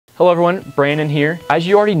Hello everyone, Brandon here. As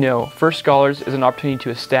you already know, First Scholars is an opportunity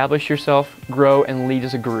to establish yourself, grow, and lead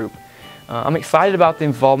as a group. I'm excited about the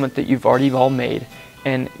involvement that you've already all made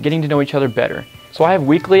and getting to know each other better. So I have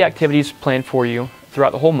weekly activities planned for you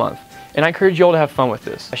throughout the whole month, and I encourage you all to have fun with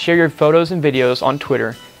this. I share your photos and videos on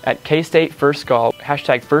Twitter at KStateFirstSchol,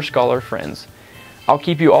 #FirstScholarFriends. I'll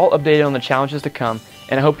keep you all updated on the challenges to come,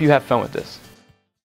 and I hope you have fun with this.